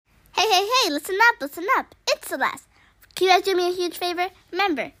Hey, listen up. It's Celeste. Can you guys do me a huge favor?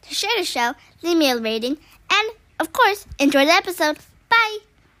 Remember to share the show, leave me a rating, and, of course, enjoy the episode. Bye!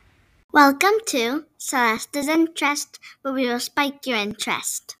 Welcome to Celeste's Interest, where we will spike your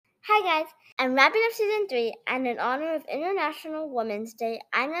interest. Hi, guys. I'm wrapping up Season 3, and in honor of International Women's Day,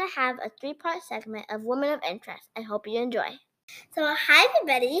 I'm going to have a 3-part segment of Women of Interest. I hope you enjoy. So, hi,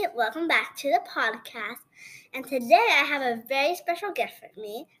 everybody. Welcome back to the podcast. And today I have a very special guest with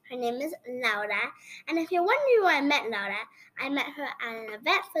me. Her name is Laura. And if you're wondering where I met Laura, I met her at an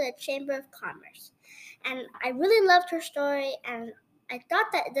event for the Chamber of Commerce. And I really loved her story, and I thought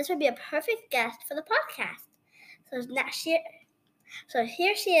that this would be a perfect guest for the podcast. So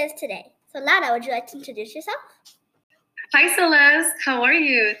here she is today. So Laura, would you like to introduce yourself? Hi, Celeste. How are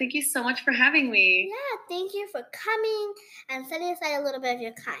you? Thank you so much for having me. Yeah, thank you for coming and setting aside a little bit of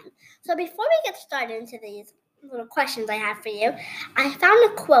your time. So before we get started into these little questions I have for you, I found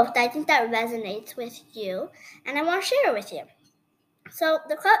a quote that I think that resonates with you, and I want to share it with you. So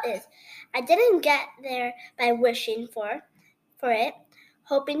the quote is, "I didn't get there by wishing for it,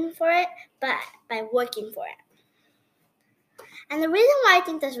 hoping for it, but by working for it." And the reason why I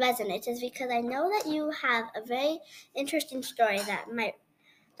think this resonates is because I know that you have a very interesting story that might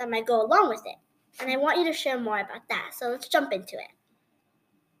go along with it. And I want you to share more about that. So let's jump into it.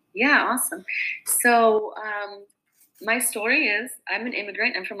 Yeah, awesome. So my story is I'm an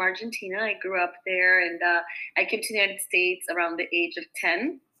immigrant. I'm from Argentina. I grew up there, and I came to the United States around the age of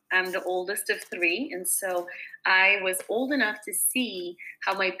 10. I'm the oldest of 3, and so I was old enough to see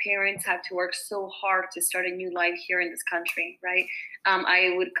how my parents had to work so hard to start a new life here in this country, right?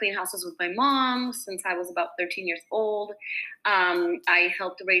 I would clean houses with my mom since I was about 13 years old. I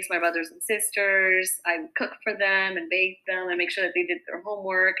helped raise my brothers and sisters. I would cook for them and bake them and make sure that they did their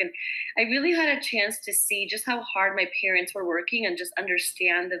homework. And I really had a chance to see just how hard my parents were working and just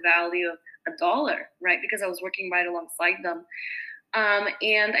understand the value of a dollar, right? Because I was working right alongside them.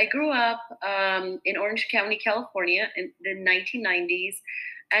 And I grew up in Orange County, California in the 1990s.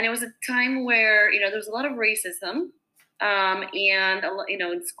 And it was a time where, there was a lot of racism.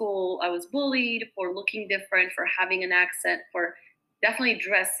 In school, I was bullied for looking different, for having an accent, for definitely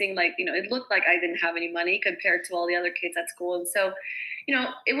dressing like, it looked like I didn't have any money compared to all the other kids at school. And so,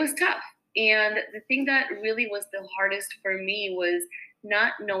 it was tough. And the thing that really was the hardest for me was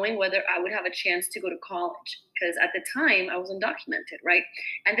not knowing whether I would have a chance to go to college, because at the time I was undocumented, right?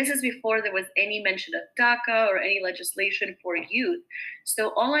 And this is before there was any mention of DACA or any legislation for youth.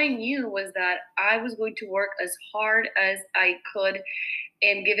 So all I knew was that I was going to work as hard as I could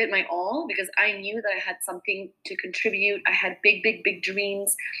and give it my all, because I knew that I had something to contribute. I had big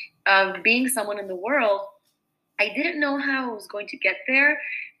dreams of being someone in the world. I didn't know how I was going to get there,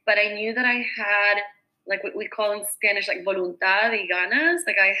 but I knew that I had, like what we call in Spanish, like voluntad y ganas.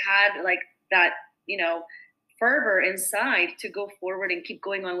 Like I had like that, fervor inside to go forward and keep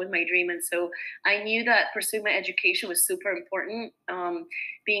going on with my dream. And so I knew that pursuing my education was super important.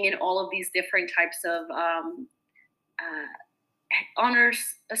 Being in all of these different types of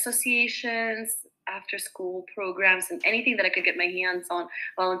honors associations, after school programs, and anything that I could get my hands on,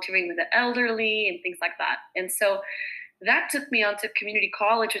 volunteering with the elderly and things like that. And so that took me on to community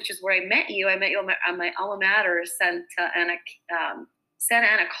college, which is where I met you. I met you on my alma mater, Santa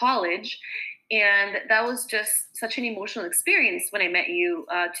Ana College. And that was just such an emotional experience when I met you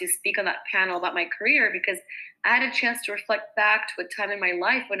to speak on that panel about my career, because I had a chance to reflect back to a time in my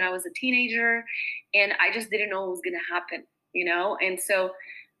life when I was a teenager and I just didn't know what was going to happen, And so,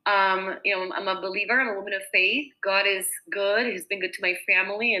 I'm a believer. I'm a woman of faith. God is good. He's been good to my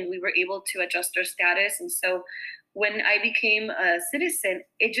family, and we were able to adjust our status. And so when I became a citizen,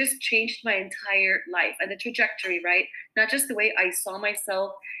 it just changed my entire life and the trajectory, right? Not just the way I saw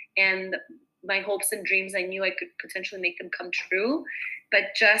myself and my hopes and dreams. I knew I could potentially make them come true,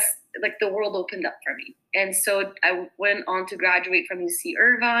 but just like the world opened up for me. And so I went on to graduate from UC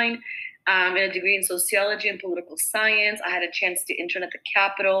Irvine, in a degree in sociology and political science. I had a chance to intern at the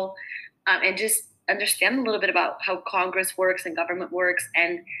Capitol, and just understand a little bit about how Congress works and government works.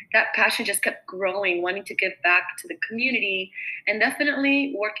 And that passion just kept growing, wanting to give back to the community, and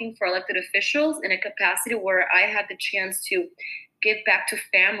definitely working for elected officials in a capacity where I had the chance to give back to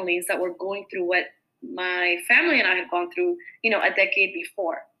families that were going through what my family and I had gone through, a decade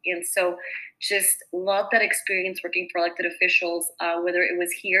before. And so just love that experience working for elected officials, whether it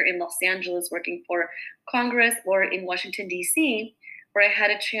was here in Los Angeles working for Congress or in Washington, D.C., where I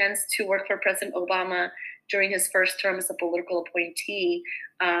had a chance to work for President Obama during his first term as a political appointee,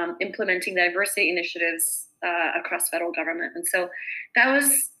 implementing diversity initiatives across federal government. And so that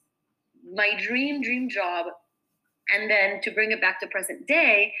was my dream job. And then to bring it back to present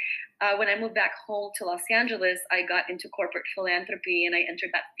day, when I moved back home to Los Angeles, I got into corporate philanthropy and I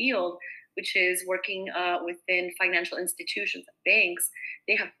entered that field, which is working within financial institutions, banks.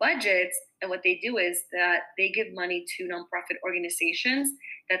 They have budgets, and what they do is that they give money to nonprofit organizations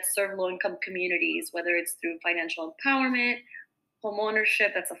that serve low income communities, whether it's through financial empowerment, home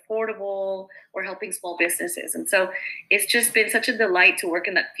ownership that's affordable, or helping small businesses. And so it's just been such a delight to work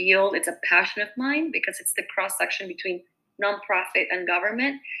in that field. It's a passion of mine because it's the cross section between nonprofit and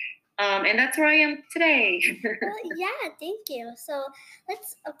government. And that's where I am today. Well, yeah, thank you. So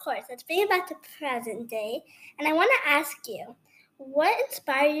let's bring it back to present day. And I want to ask you, what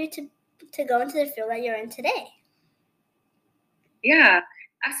inspired you to go into the field that you're in today? Yeah,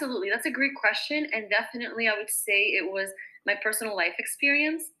 absolutely. That's a great question. And definitely, I would say it was my personal life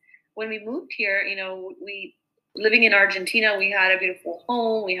experience. When we moved here, we living in Argentina, we had a beautiful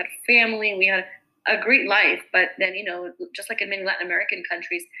home, we had family, we had a great life. But then, just like in many Latin American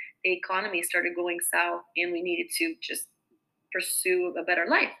countries, the economy started going south and we needed to just pursue a better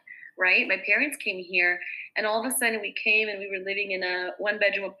life, right? My parents came here and all of a sudden we came and we were living in a one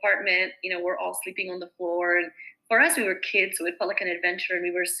bedroom apartment. We're all sleeping on the floor. And for us, we were kids, so it felt like an adventure. And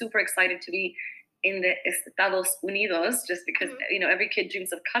we were super excited to be in the Estados Unidos just because, every kid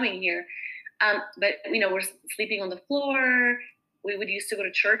dreams of coming here. But, we're sleeping on the floor. We would used to go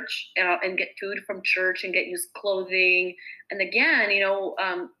to church and get food from church and get used clothing. And again,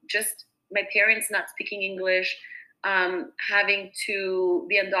 just my parents not speaking English, having to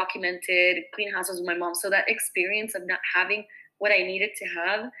be undocumented, clean houses with my mom. So that experience of not having what I needed to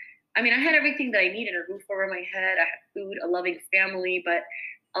have. I mean, I had everything that I needed, a roof over my head, I had food, a loving family, but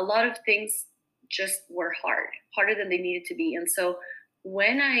a lot of things just were harder than they needed to be. And so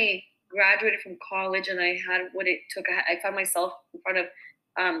when I graduated from college and I had what it took, I found myself in front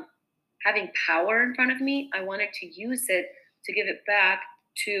of having power in front of me. I wanted to use it to give it back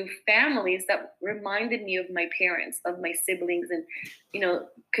to families that reminded me of my parents, of my siblings, and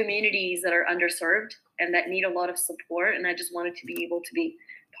communities that are underserved and that need a lot of support. And I just wanted to be able to be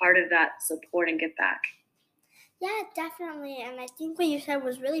part of that support and give back. Yeah, definitely. And I think what you said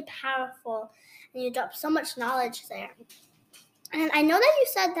was really powerful, and you dropped so much knowledge there. And I know that you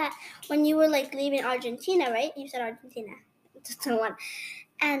said that when you were leaving Argentina, right? You said Argentina, just the one.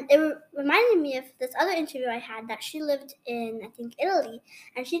 And it reminded me of this other interview I had that she lived in, I think, Italy.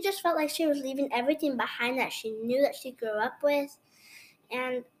 And she just felt like she was leaving everything behind that she knew that she grew up with.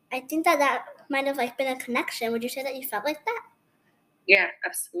 And I think that might have been a connection. Would you say that you felt like that? Yeah,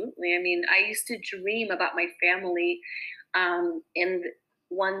 absolutely. I mean, I used to dream about my family and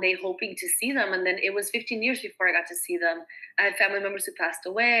one day hoping to see them. And then it was 15 years before I got to see them. I had family members who passed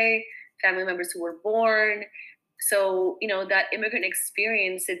away, family members who were born. So, that immigrant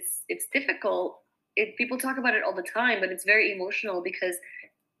experience, it's difficult. People talk about it all the time, but it's very emotional because,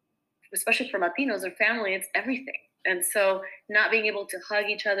 especially for Latinos or family, it's everything. And so not being able to hug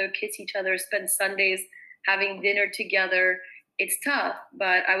each other, kiss each other, spend Sundays having dinner together, it's tough.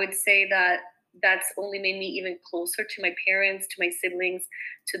 But I would say that that's only made me even closer to my parents, to my siblings,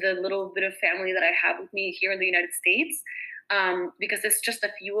 to the little bit of family that I have with me here in the United States. Because it's just a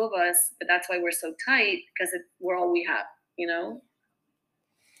few of us, but that's why we're so tight because we're all we have. Do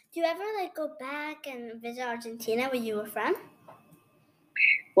you ever go back and visit Argentina where you were from?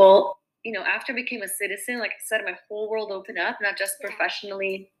 Well, after I became a citizen, like I said, my whole world opened up, not just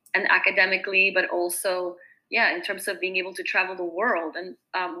professionally and academically, but also, in terms of being able to travel the world. And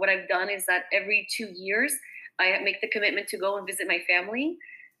what I've done is that every 2 years, I make the commitment to go and visit my family.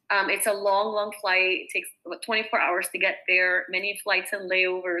 It's a long, long flight. It takes about 24 hours to get there, many flights and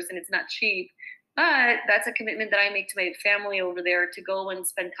layovers, and it's not cheap. But that's a commitment that I make to my family over there to go and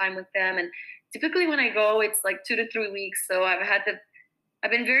spend time with them. And typically when I go, it's like 2 to 3 weeks. So I've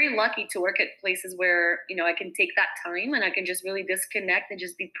been very lucky to work at places where, I can take that time and I can just really disconnect and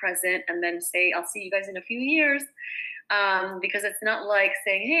just be present and then say, I'll see you guys in a few years. Because it's not like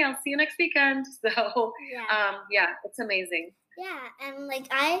saying, hey, I'll see you next weekend. So, it's amazing. Yeah, and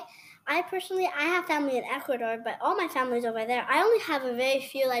I personally, I have family in Ecuador, but all my family's over there. I only have a very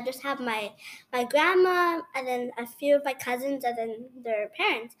few. I just have my grandma, and then a few of my cousins, and then their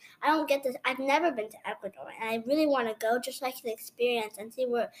parents. I don't get this. I've never been to Ecuador, and I really want to go just so I can experience and see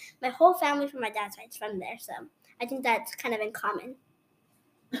where my whole family from my dad's side is from there. So I think that's kind of in common.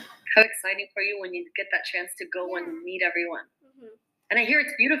 How exciting for you when you get that chance to go and meet everyone. Mm-hmm. And I hear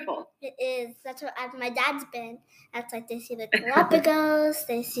it's beautiful. It is. That's what my dad's been. That's they see the Galapagos.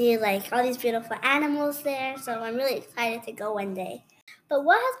 They see all these beautiful animals there. So I'm really excited to go one day. But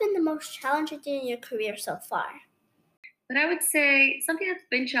what has been the most challenging thing in your career so far? But I would say something that's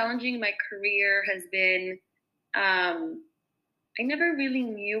been challenging in my career has been I never really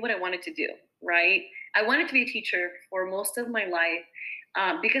knew what I wanted to do, right? I wanted to be a teacher for most of my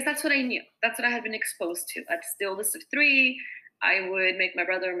life because that's what I knew. That's what I had been exposed to. At the oldest of three, I would make my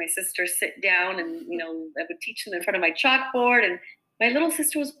brother and my sister sit down and, I would teach them in front of my chalkboard. And my little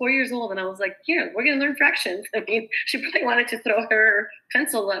sister was 4 years old. And I was like, here, we're going to learn fractions. I mean, she probably wanted to throw her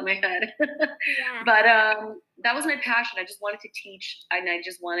pencil at my head. Yeah. But that was my passion. I just wanted to teach and I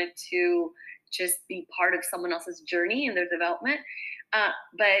just wanted to just be part of someone else's journey and their development.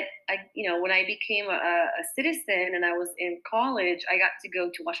 But when I became a citizen and I was in college, I got to go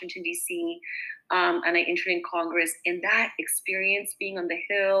to Washington D.C. And I entered in Congress. And that experience, being on the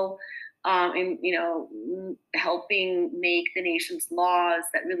Hill, and helping make the nation's laws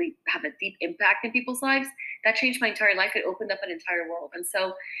that really have a deep impact in people's lives, that changed my entire life. It opened up an entire world. And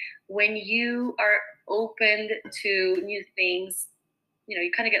so, when you are opened to new things,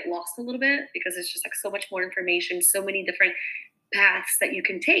 you kind of get lost a little bit because it's just like so much more information, so many different paths that you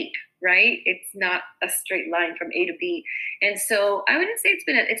can take, right? It's not a straight line from A to B. And so I wouldn't say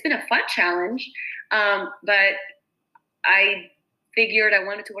it's been a fun challenge, but I figured I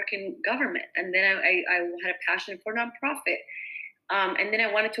wanted to work in government, and then I had a passion for nonprofit, and then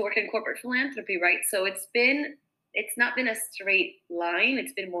I wanted to work in corporate philanthropy, right? So it's not been a straight line.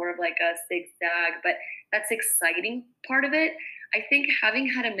 It's been more of like a zigzag, but that's the exciting part of it. I think having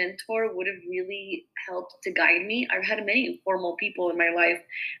had a mentor would have really helped to guide me. I've had many informal people in my life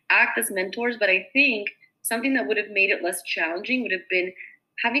act as mentors, but I think something that would have made it less challenging would have been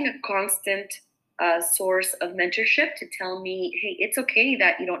having a constant source of mentorship to tell me, hey, it's okay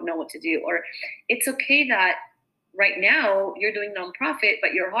that you don't know what to do, or it's okay that right now you're doing nonprofit,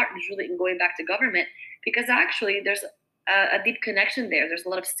 but your heart is really in going back to government, because actually there's a deep connection there. There's a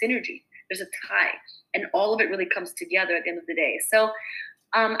lot of synergy. There's a tie, and all of it really comes together at the end of the day. So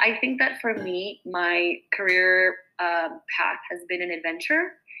I think that for me, my career path has been an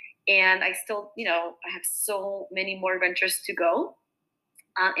adventure, and I still, I have so many more adventures to go,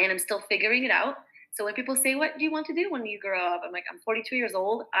 and I'm still figuring it out. So when people say, "What do you want to do when you grow up?" I'm like, I'm 42 years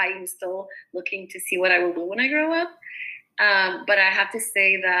old. I'm still looking to see what I will do when I grow up. But I have to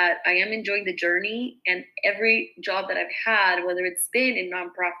say that I am enjoying the journey, and every job that I've had, whether it's been in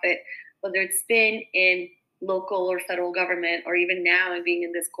nonprofit, whether it's been in local or federal government, or even now in being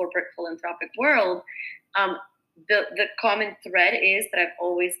in this corporate philanthropic world, um, the common thread is that I've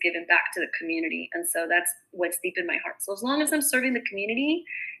always given back to the community, and so that's what's deep in my heart. So as long as I'm serving the community,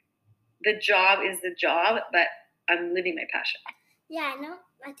 the job is the job, but I'm living my passion. Yeah, I know.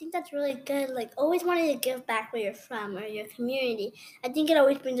 I think that's really good. Like, always wanting to give back where you're from or your community. I think it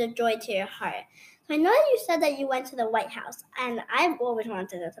always brings a joy to your heart. So I know that you said that you went to the White House, and I've always wanted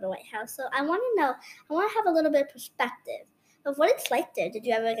to go to the White House. So I want to know, I want to have a little bit of perspective of what it's like there. Did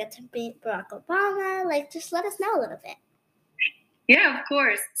you ever get to meet Barack Obama? Like, just let us know a little bit. Yeah, of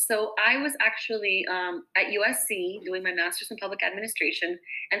course. So I was actually at USC doing my master's in public administration,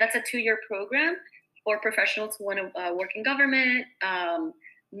 and that's a 2-year program for professionals who want to work in government,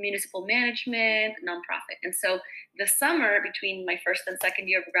 municipal management, nonprofit. And so the summer between my first and second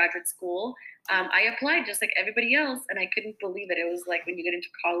year of graduate school, I applied just like everybody else, and I couldn't believe it. It was like when you get into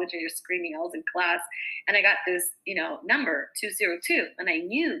college and you're screaming. I was in class, and I got this, number 202, and I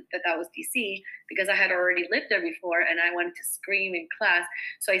knew that that was DC because I had already lived there before, and I wanted to scream in class.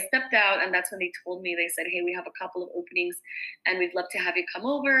 So I stepped out, and that's when they told me, they said, hey, we have a couple of openings, and we'd love to have you come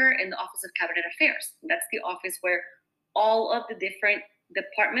over in the Office of Cabinet Affairs. And that's the office where all of the different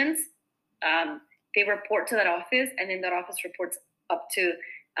departments, they report to that office, and then that office reports up to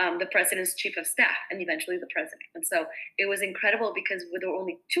the president's chief of staff, and eventually the president. And so it was incredible because there were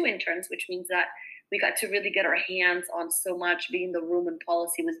only 2 interns, which means that we got to really get our hands on so much, being in the room when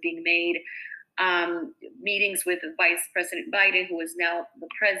policy was being made, meetings with Vice President Biden, who is now the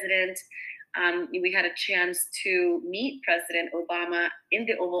president. We had a chance to meet President Obama in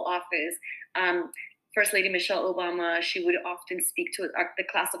the Oval Office. First Lady Michelle Obama, she would often speak to the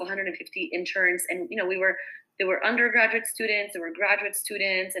class of 150 interns, and there were undergraduate students, there were graduate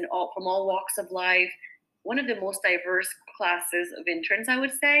students, and all from all walks of life. One of the most diverse classes of interns, I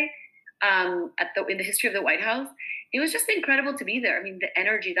would say, in the history of the White House. It was just incredible to be there. I mean, the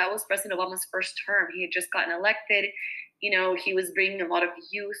energy. That was President Obama's first term. He had just gotten elected. He was bringing a lot of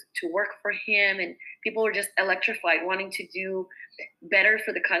youth to work for him, and people were just electrified, wanting to do better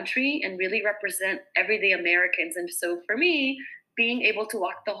for the country and really represent everyday Americans. And so for me, being able to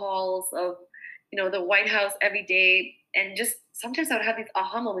walk the halls of, the White House every day, and just sometimes I would have these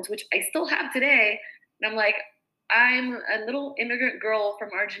aha moments, which I still have today. And I'm like, I'm a little immigrant girl from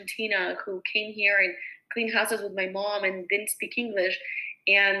Argentina who came here and cleaned houses with my mom and didn't speak English.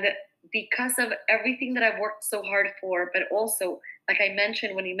 And because of everything that I've worked so hard for, but also, like I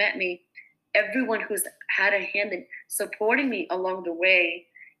mentioned when you met me, everyone who's had a hand in supporting me along the way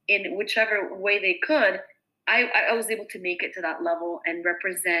in whichever way they could, I was able to make it to that level and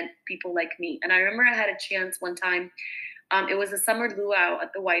represent people like me. And I remember I had a chance one time. It was a summer luau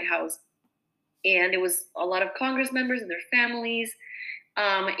at the White House, and it was a lot of Congress members and their families.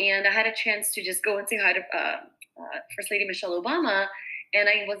 And I had a chance to just go and say hi to First Lady Michelle Obama. And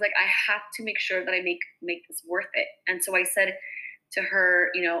I was like, I have to make sure that I make this worth it. And so I said to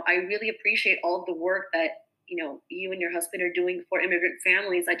her, I really appreciate all of the work that you and your husband are doing for immigrant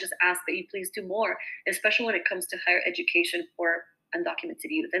families. I just ask that you please do more, especially when it comes to higher education for undocumented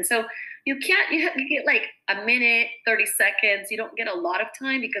youth. And so you get like a minute, 30 seconds. You don't get a lot of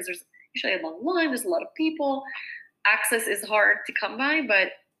time because there's usually a long line. There's a lot of people. Access is hard to come by,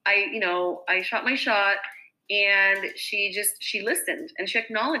 but I shot my shot, and she listened and she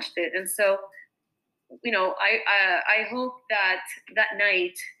acknowledged it. And so I hope that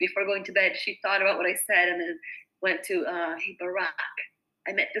night before going to bed, she thought about what I said and then went to, hey, Barack,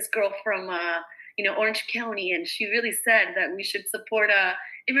 I met this girl from, Orange County, and she really said that we should support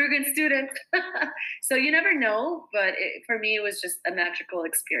immigrant students. So you never know, but for me, it was just a magical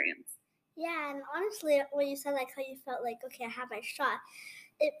experience. Yeah, and honestly, when you said like how you felt like, okay, I have my shot,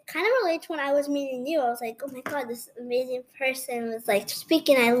 it kind of relates when I was meeting you. I was like, oh my God, this amazing person was like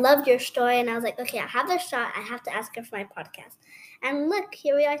speaking. I loved your story. And I was like, okay, I have the shot. I have to ask her for my podcast. And look,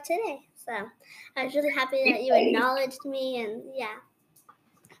 here we are today. So I was really happy that you acknowledged me. And yeah.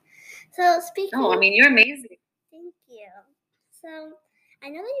 So speaking you're amazing. Thank you. So I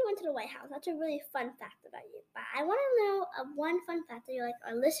know that you went to the White House. That's a really fun fact about you. But I want to know one fun fact that you like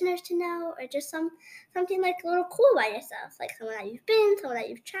our listeners to know, or just something like a little cool about yourself, like someone that you've been, someone that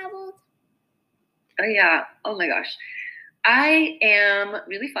you've traveled. Oh yeah. Oh my gosh. I am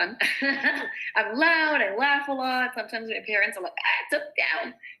really fun. I'm loud. I laugh a lot. Sometimes my parents are like, it's up,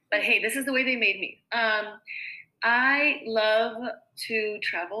 down. But hey, this is the way they made me. I love to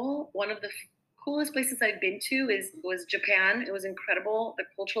travel. One of the coolest places I've been to was Japan. It was incredible. The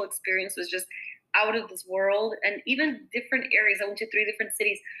cultural experience was just out of this world, and even different areas. I went to 3 different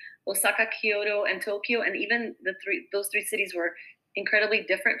cities: Osaka, Kyoto, and Tokyo, and even those 3 cities were incredibly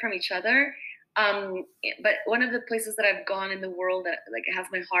different from each other. But one of the places that I've gone in the world that like it has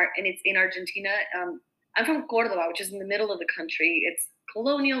my heart, and it's in Argentina. I'm from Cordoba, which is in the middle of the country. It's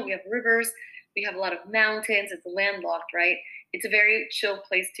colonial. We have rivers. We have a lot of mountains. It's landlocked, right? It's a very chill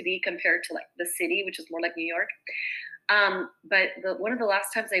place to be compared to like the city, which is more like New York. But one of the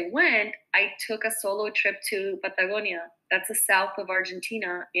last times I went, I took a solo trip to Patagonia. That's the south of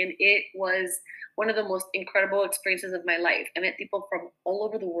Argentina, and it was one of the most incredible experiences of my life. I met people from all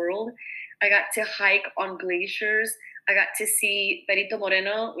over the world. I got to hike on glaciers. I got to see Perito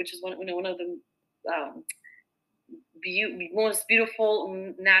Moreno, which is one of the most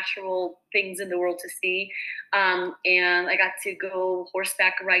beautiful natural things in the world to see. And I got to go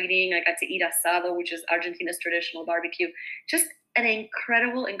horseback riding. I got to eat asado, which is Argentina's traditional barbecue. Just an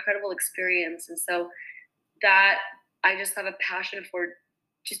incredible, incredible experience. And so that I just have a passion for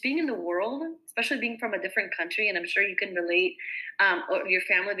just being in the world, especially being from a different country. And I'm sure you can relate, or your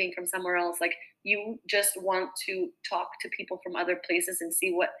family being from somewhere else. Like you just want to talk to people from other places and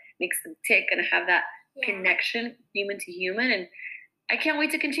see what makes them tick and have that connection, human to human. And I can't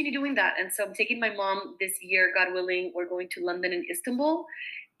wait to continue doing that. And so I'm taking my mom this year, God willing. We're going to London and Istanbul,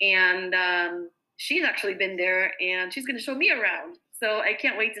 and she's actually been there, and she's going to show me around. So I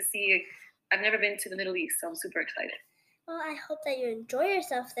can't wait to see. I've never been to the Middle East, so I'm super excited. Well, I hope that you enjoy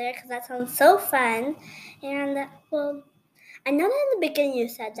yourself there, because that sounds so fun. And well, I know that in the beginning you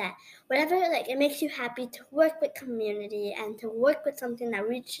said that whatever it makes you happy to work with community and to work with something that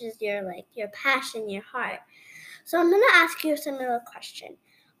reaches your passion, your heart. So I'm gonna ask you a similar question.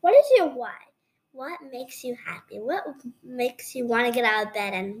 What is your why? What makes you happy? What makes you want to get out of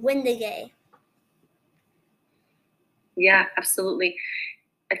bed and win the day? Yeah, absolutely.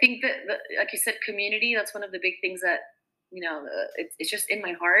 I think that, like you said, community, that's one of the big things that, it's just in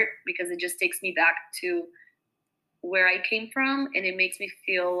my heart, because it just takes me back to where I came from. And it makes me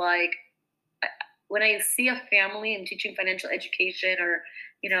feel like when I see a family and teaching financial education, or,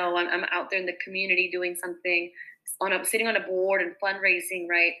 I'm out there in the community doing something sitting on a board and fundraising,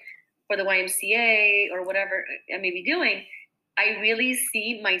 right, for the YMCA or whatever I may be doing, I really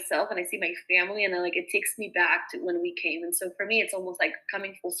see myself and I see my family, and then it takes me back to when we came. And so for me, it's almost like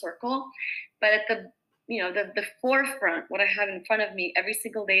coming full circle. But at the forefront, what I have in front of me every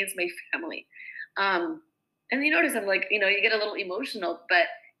single day is my family. And you notice I'm you get a little emotional, but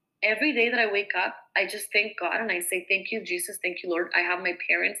every day that I wake up, I just thank God and I say, thank you, Jesus. Thank you, Lord. I have my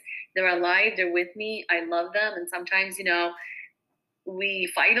parents. They're alive. They're with me. I love them. And sometimes,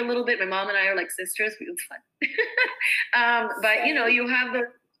 we fight a little bit. My mom and I are like sisters. It's fun. But, you have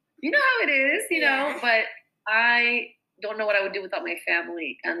you know how it is, but I don't know what I would do without my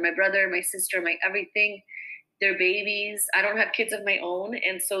family and my brother, my sister, my everything. They're babies. I don't have kids of my own,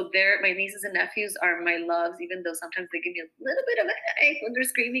 and so my nieces and nephews are my loves. Even though sometimes they give me a little bit of a headache when they're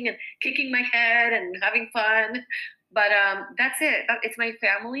screaming and kicking my head and having fun, but that's it. It's my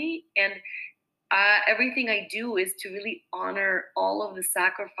family, and everything I do is to really honor all of the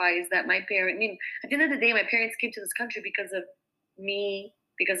sacrifice that my parents. I mean, at the end of the day, my parents came to this country because of me,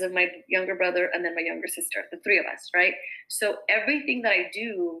 because of my younger brother, and then my younger sister, the three of us, right? So everything that I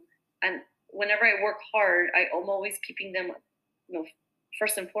do, and whenever I work hard, I'm always keeping them,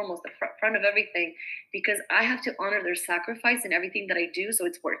 first and foremost, the front of everything, because I have to honor their sacrifice in everything that I do, so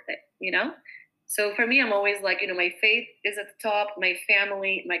it's worth it. So for me, I'm always like, my faith is at the top, my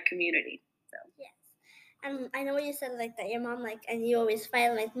family, my community. So. Yes. I know what you said, like that your mom, like, and you always fight.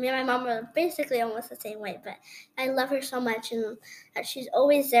 Like me and my mom are basically almost the same way, but I love her so much, and she's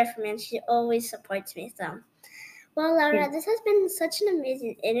always there for me, and she always supports me. So, well, Laura, this has been such an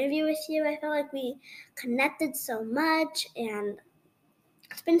amazing interview with you. I felt like we connected so much, and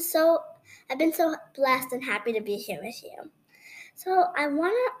I've been so blessed and happy to be here with you. So I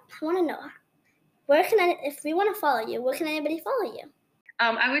wanna know, if we want to follow you, where can anybody follow you?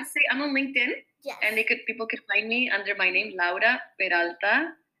 I would say I'm on LinkedIn. Yes. And people could find me under my name, Laura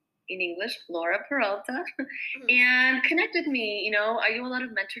Peralta, in English, Laura Peralta, and connect with me. I do a lot of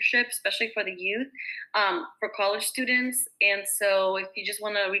mentorship, especially for the youth, for college students. And so if you just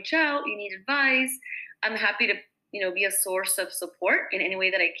want to reach out, you need advice, I'm happy to, be a source of support in any way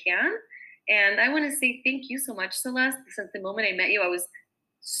that I can. And I want to say thank you so much, Celeste. Since the moment I met you, I was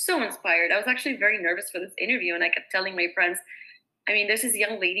so inspired. I was actually very nervous for this interview, and I kept telling my friends, there's this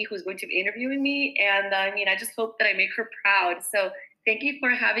young lady who's going to be interviewing me, and I just hope that I make her proud. So thank you for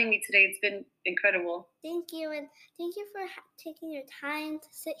having me today. It's been incredible. Thank you, and thank you for taking your time to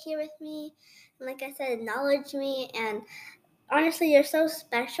sit here with me, and like I said, acknowledge me. And honestly, you're so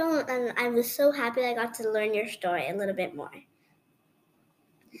special, and I was so happy I got to learn your story a little bit more.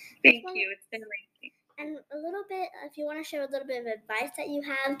 Thank you. It's been amazing. And a little bit, if you want to share a little bit of advice that you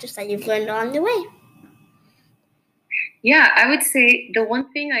have, just that you've learned along the way. Yeah, I would say the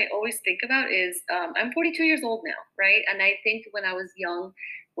one thing I always think about is I'm 42 years old now, right? And I think when I was young,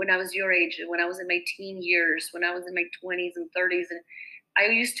 when I was your age, when I was in my teen years, when I was in my 20s and 30s, and I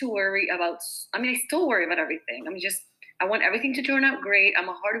used to worry about, I still worry about everything. I want everything to turn out great. I'm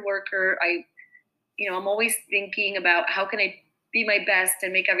a hard worker. I'm always thinking about how can I be my best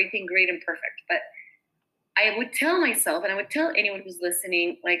and make everything great and perfect. But I would tell myself, and I would tell anyone who's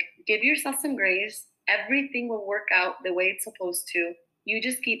listening, like, give yourself some grace. Everything will work out the way it's supposed to. You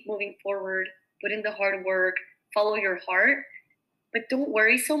just keep moving forward, put in the hard work, follow your heart, but don't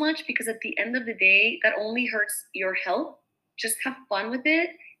worry so much, because at the end of the day, that only hurts your health. Just have fun with it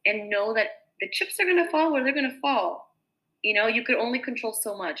and know that the chips are going to fall where they're going to fall. You could only control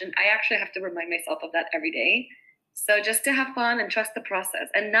so much. And I actually have to remind myself of that every day. So just to have fun and trust the process.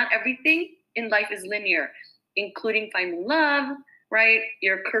 And not everything in life is linear, including finding love, right?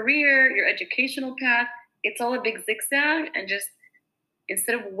 Your career, your educational path. It's all a big zigzag. And just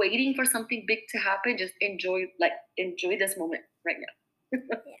instead of waiting for something big to happen, just enjoy this moment right now.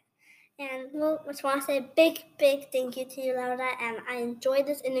 Yeah. And I just want to say a big, big thank you to you, Laura. And I enjoyed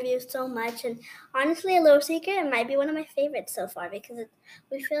this interview so much. And honestly, a little secret, it might be one of my favorites so far, because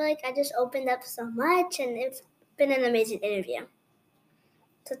we feel like I just opened up so much, and it's been an amazing interview.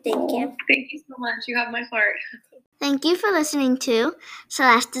 So thank you. Thank you so much. You have my heart. Thank you for listening to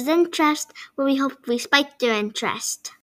Celeste's Interest, where we hope we spiked your interest.